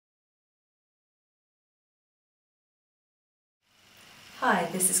Hi,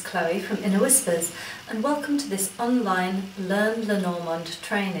 this is Chloe from Inner Whispers and welcome to this online Learn Lenormand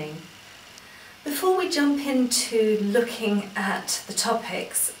training. Before we jump into looking at the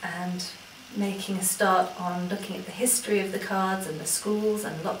topics and making a start on looking at the history of the cards and the schools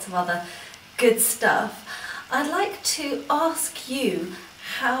and lots of other good stuff, I'd like to ask you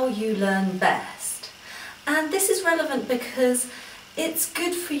how you learn best. And this is relevant because it's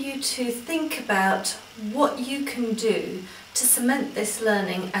good for you to think about what you can do to cement this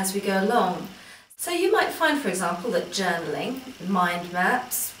learning as we go along. So you might find, for example, that journaling, mind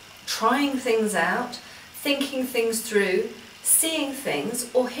maps, trying things out, thinking things through, seeing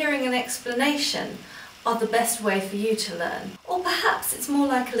things or hearing an explanation are the best way for you to learn. Or perhaps it's more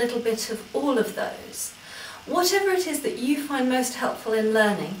like a little bit of all of those. Whatever it is that you find most helpful in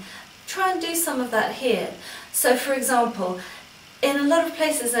learning, try and do some of that here. So for example, in a lot of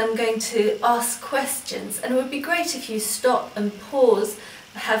places I'm going to ask questions, and it would be great if you stop and pause,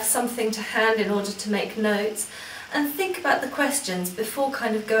 have something to hand in order to make notes, and think about the questions before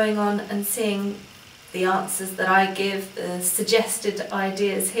kind of going on and seeing the answers that I give, the suggested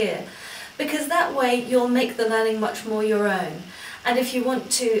ideas here, because that way you'll make the learning much more your own. And if you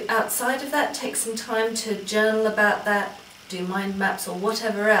want to, outside of that, take some time to journal about that, do mind maps or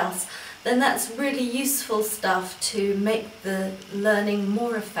whatever else, then that's really useful stuff to make the learning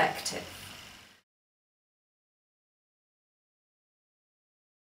more effective.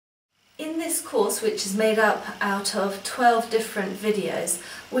 In this course, which is made up out of 12 different videos,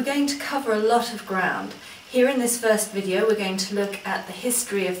 we're going to cover a lot of ground. Here in this first video we're going to look at the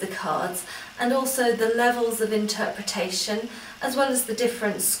history of the cards and also the levels of interpretation, as well as the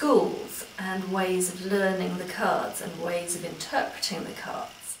different schools and ways of learning the cards and ways of interpreting the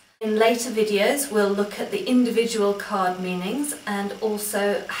cards. In later videos we'll look at the individual card meanings and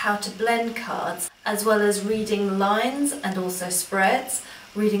also how to blend cards, as well as reading lines and also spreads,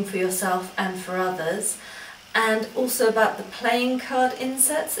 reading for yourself and for others, and also about the playing card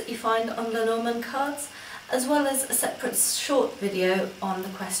inserts that you find on Lenormand cards, as well as a separate short video on the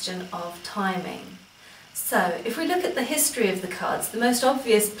question of timing. So if we look at the history of the cards, the most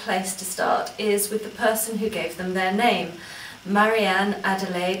obvious place to start is with the person who gave them their name, Marianne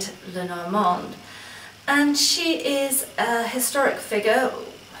Adelaide Lenormand. And she is a historic figure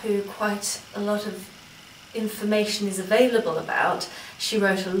who quite a lot of information is available about. She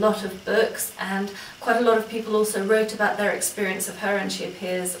wrote a lot of books and quite a lot of people also wrote about their experience of her, and she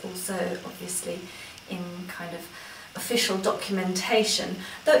appears also obviously in kind of official documentation,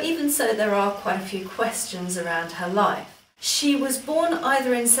 though even so there are quite a few questions around her life. She was born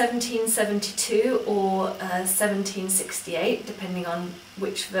either in 1772 or 1768, depending on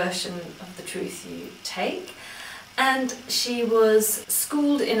which version of the truth you take, and she was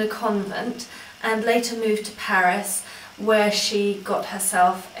schooled in a convent and later moved to Paris, where she got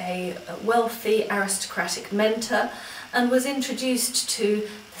herself a wealthy aristocratic mentor and was introduced to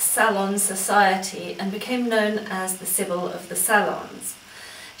the Salon society and became known as the Sibyl of the Salons.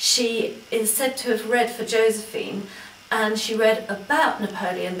 She is said to have read for Josephine, and she read about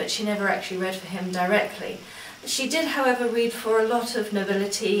Napoleon, but she never actually read for him directly. She did, however, read for a lot of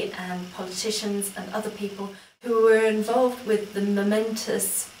nobility and politicians and other people who were involved with the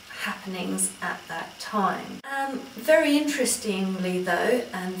momentous happenings at that time. Very interestingly though,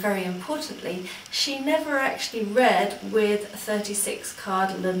 and very importantly, she never actually read with a 36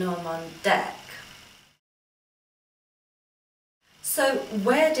 card Lenormand deck. So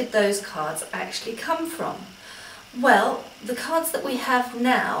where did those cards actually come from? Well, the cards that we have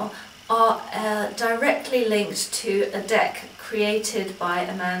now are directly linked to a deck created by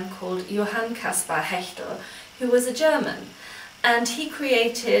a man called Johann Caspar Hechtel, who was a German. And he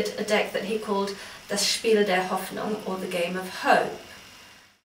created a deck that he called Das Spiel der Hoffnung, or the Game of Hope.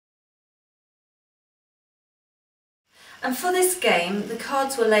 And for this game, the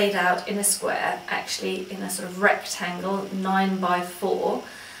cards were laid out in a square, actually in a sort of rectangle, 9 by 4,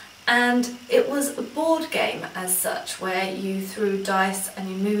 and it was a board game as such, where you threw dice and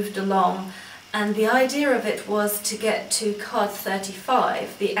you moved along, and the idea of it was to get to card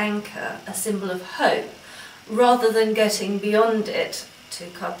 35, the anchor, a symbol of hope, rather than getting beyond it to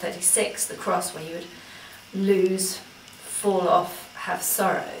card 36, the cross, where you would lose, fall off, have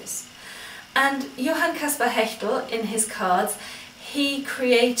sorrows. And Johann Caspar Hechtel, in his cards, he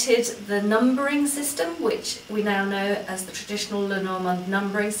created the numbering system, which we now know as the traditional Lenormand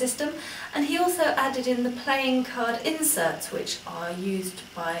numbering system, and he also added in the playing card inserts, which are used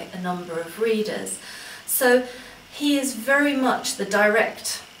by a number of readers. So he is very much the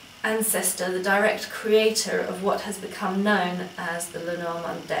direct ancestor, the direct creator of what has become known as the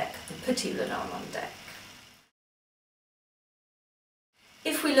Lenormand deck, the Petit Lenormand deck.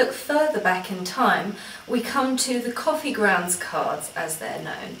 If we look further back in time, we come to the coffee grounds cards as they're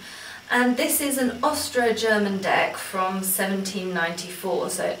known. And this is an Austro-German deck from 1794,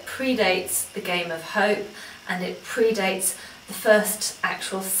 so it predates the Game of Hope and it predates the first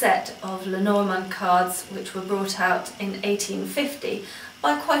actual set of Lenormand cards which were brought out in 1850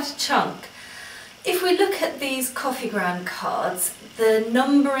 by quite a chunk. If we look at these coffee ground cards, the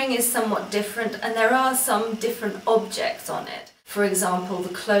numbering is somewhat different and there are some different objects on it. For example,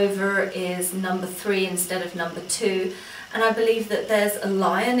 the clover is number 3 instead of number 2, and I believe that there's a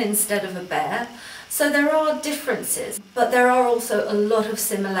lion instead of a bear. So there are differences, but there are also a lot of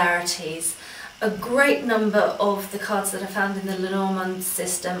similarities. A great number of the cards that are found in the Lenormand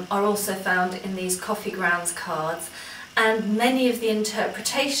system are also found in these coffee grounds cards, and many of the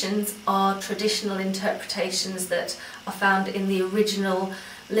interpretations are traditional interpretations that are found in the original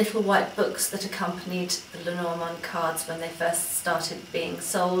little white books that accompanied the Lenormand cards when they first started being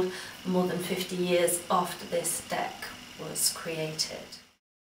sold more than 50 years after this deck was created.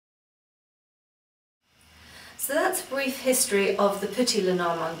 So that's a brief history of the Petit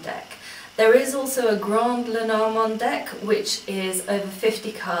Lenormand deck. There is also a Grand Lenormand deck, which is over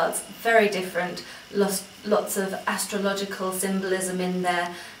 50 cards, very different, lots of astrological symbolism in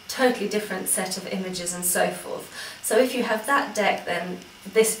there, totally different set of images and so forth. So if you have that deck, then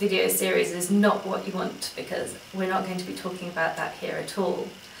this video series is not what you want, because we're not going to be talking about that here at all.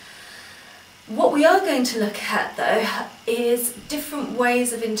 What we are going to look at though is different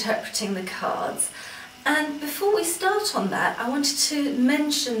ways of interpreting the cards. And before we start on that, I wanted to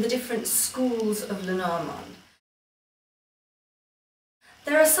mention the different schools of Lenormand.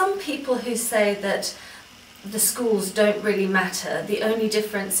 There are some people who say that the schools don't really matter, the only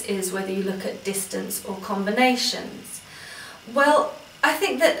difference is whether you look at distance or combinations. Well, I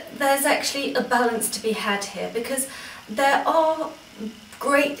think that there's actually a balance to be had here, because there are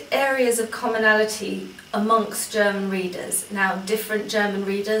great areas of commonality amongst German readers. Now, different German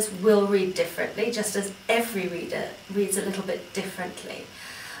readers will read differently, just as every reader reads a little bit differently.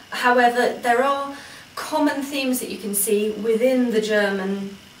 However, there are common themes that you can see within the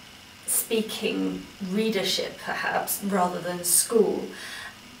German speaking readership, perhaps, rather than school,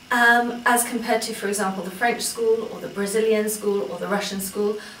 as compared to, for example, the French school, or the Brazilian school, or the Russian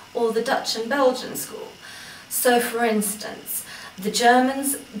school, or the Dutch and Belgian school. So, for instance, the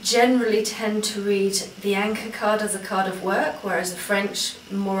Germans generally tend to read the anchor card as a card of work, whereas the French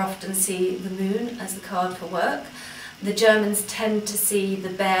more often see the moon as the card for work. The Germans tend to see the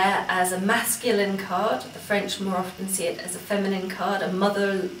bear as a masculine card. The French more often see it as a feminine card, a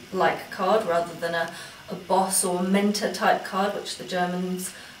mother-like card, rather than a boss or mentor type card, which the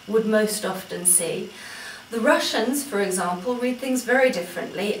Germans would most often see. The Russians, for example, read things very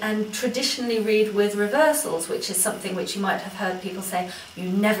differently and traditionally read with reversals, which is something which you might have heard people say, you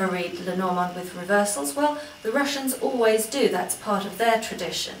never read Lenormand with reversals. Well, the Russians always do, that's part of their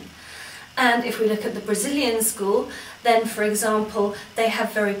tradition. And if we look at the Brazilian school, then, for example, they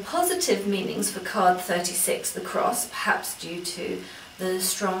have very positive meanings for card 36, the cross, perhaps due to the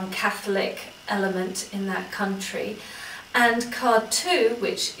strong Catholic element in that country. And card 2,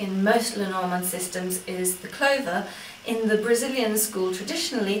 which in most Lenormand systems is the clover, in the Brazilian school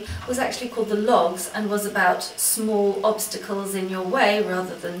traditionally was actually called the logs and was about small obstacles in your way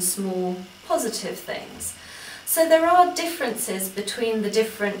rather than small positive things. So there are differences between the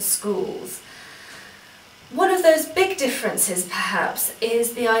different schools. One of those big differences, perhaps,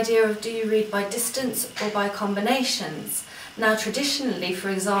 is the idea of do you read by distance or by combinations. Now, traditionally, for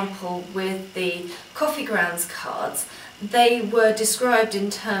example, with the coffee grounds cards, they were described in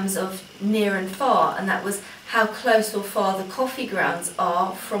terms of near and far, and that was how close or far the coffee grounds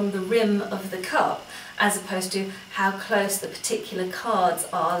are from the rim of the cup, as opposed to how close the particular cards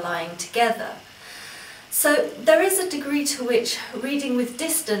are lying together. So there is a degree to which reading with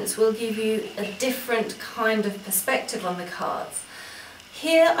distance will give you a different kind of perspective on the cards.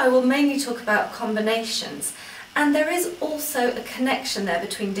 Here I will mainly talk about combinations, and there is also a connection there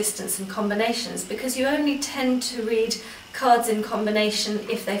between distance and combinations, because you only tend to read cards in combination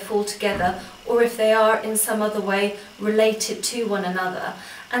if they fall together or if they are in some other way related to one another.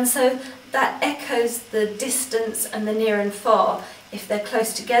 And so that echoes the distance and the near and far. If they're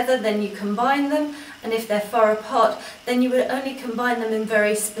close together, then you combine them, and if they're far apart, then you would only combine them in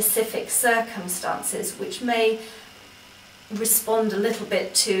very specific circumstances, which may respond a little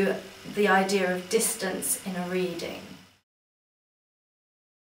bit to the idea of distance in a reading.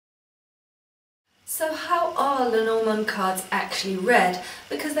 So how are Lenormand cards actually read?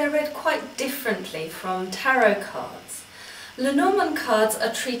 Because they're read quite differently from tarot cards. Lenormand cards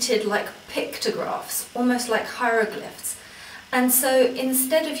are treated like pictographs, almost like hieroglyphs, And so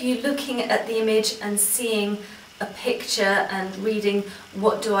instead of you looking at the image and seeing a picture and reading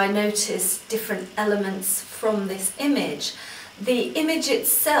what do I notice different elements from this image, the image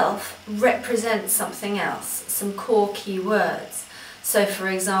itself represents something else, some core key words. So for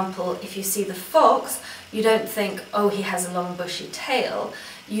example, if you see the fox, you don't think, oh, he has a long bushy tail.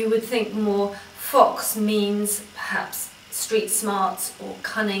 You would think more fox means perhaps street smarts or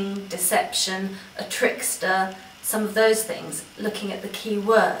cunning, deception, a trickster, some of those things, looking at the key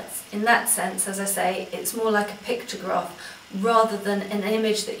words. In that sense, as I say, it's more like a pictograph rather than an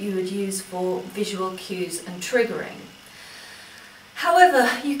image that you would use for visual cues and triggering. However,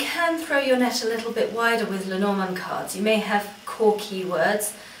 you can throw your net a little bit wider with Lenormand cards. You may have core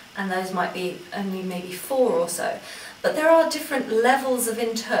keywords, and those might be only maybe 4 or so. But there are different levels of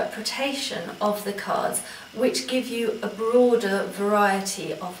interpretation of the cards which give you a broader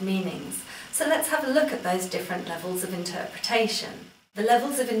variety of meanings. So let's have a look at those different levels of interpretation. The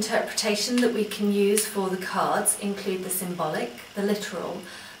levels of interpretation that we can use for the cards include the symbolic, the literal,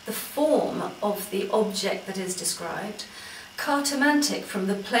 the form of the object that is described, cartomantic from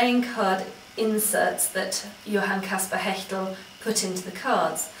the playing card inserts that Johann Caspar Hechtel put into the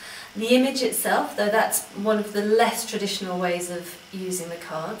cards, the image itself, though that's one of the less traditional ways of using the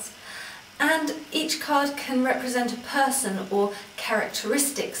cards, and each card can represent a person or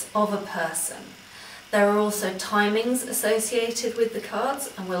characteristics of a person. There are also timings associated with the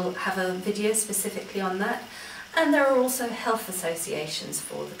cards, and we'll have a video specifically on that, and there are also health associations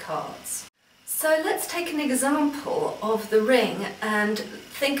for the cards. So let's take an example of the ring and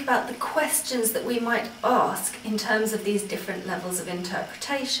think about the questions that we might ask in terms of these different levels of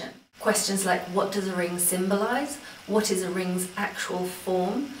interpretation. Questions like, what does a ring symbolise? What is a ring's actual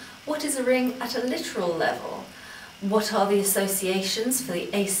form? What is a ring at a literal level? What are the associations for the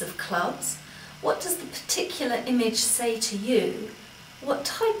ace of clubs? What does the particular image say to you? What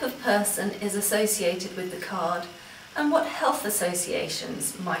type of person is associated with the card? And what health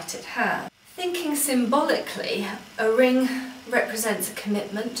associations might it have? Thinking symbolically, a ring represents a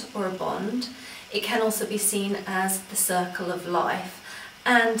commitment or a bond. It can also be seen as the circle of life,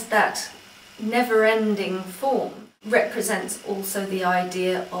 and that never-ending form represents also the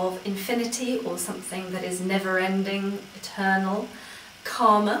idea of infinity or something that is never-ending, eternal.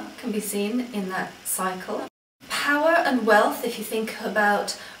 Karma can be seen in that cycle. Power and wealth, if you think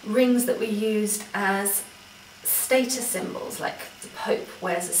about rings that we used as status symbols, like the Pope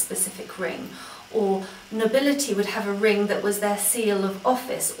wears a specific ring, or nobility would have a ring that was their seal of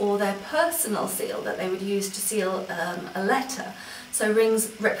office or their personal seal that they would use to seal a letter. So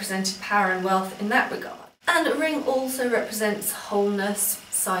rings represented power and wealth in that regard. And a ring also represents wholeness,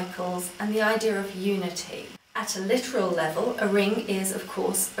 cycles, and the idea of unity. At a literal level, a ring is, of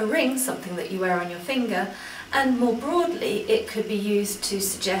course, a ring, something that you wear on your finger, and more broadly, it could be used to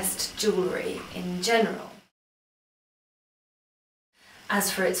suggest jewellery in general. As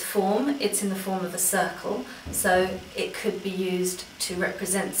for its form, it's in the form of a circle, so it could be used to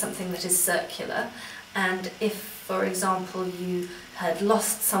represent something that is circular. And if, for example, you had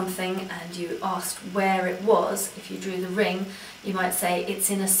lost something and you asked where it was, if you drew the ring, you might say it's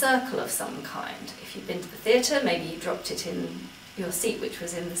in a circle of some kind. If you've been to the theatre, maybe you dropped it in your seat, which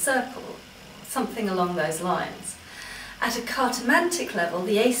was in the circle, or something along those lines. At a cartomantic level,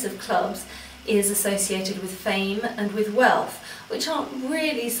 the ace of clubs is associated with fame and with wealth, which aren't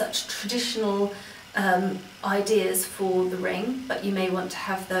really such traditional ideas for the ring, but you may want to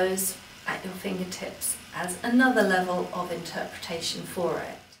have those at your fingertips as another level of interpretation for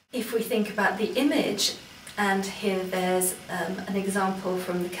it. If we think about the image, and here there's an example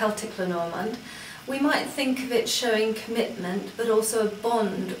from the Celtic Lenormand, we might think of it showing commitment, but also a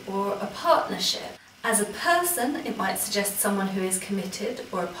bond or a partnership. As a person, it might suggest someone who is committed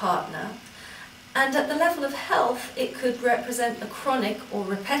or a partner. And at the level of health, it could represent a chronic or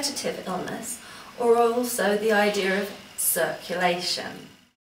repetitive illness, or also the idea of circulation.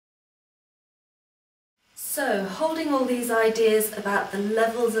 So, holding all these ideas about the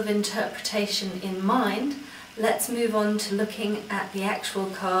levels of interpretation in mind, let's move on to looking at the actual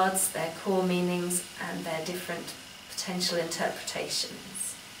cards, their core meanings, and their different potential interpretations.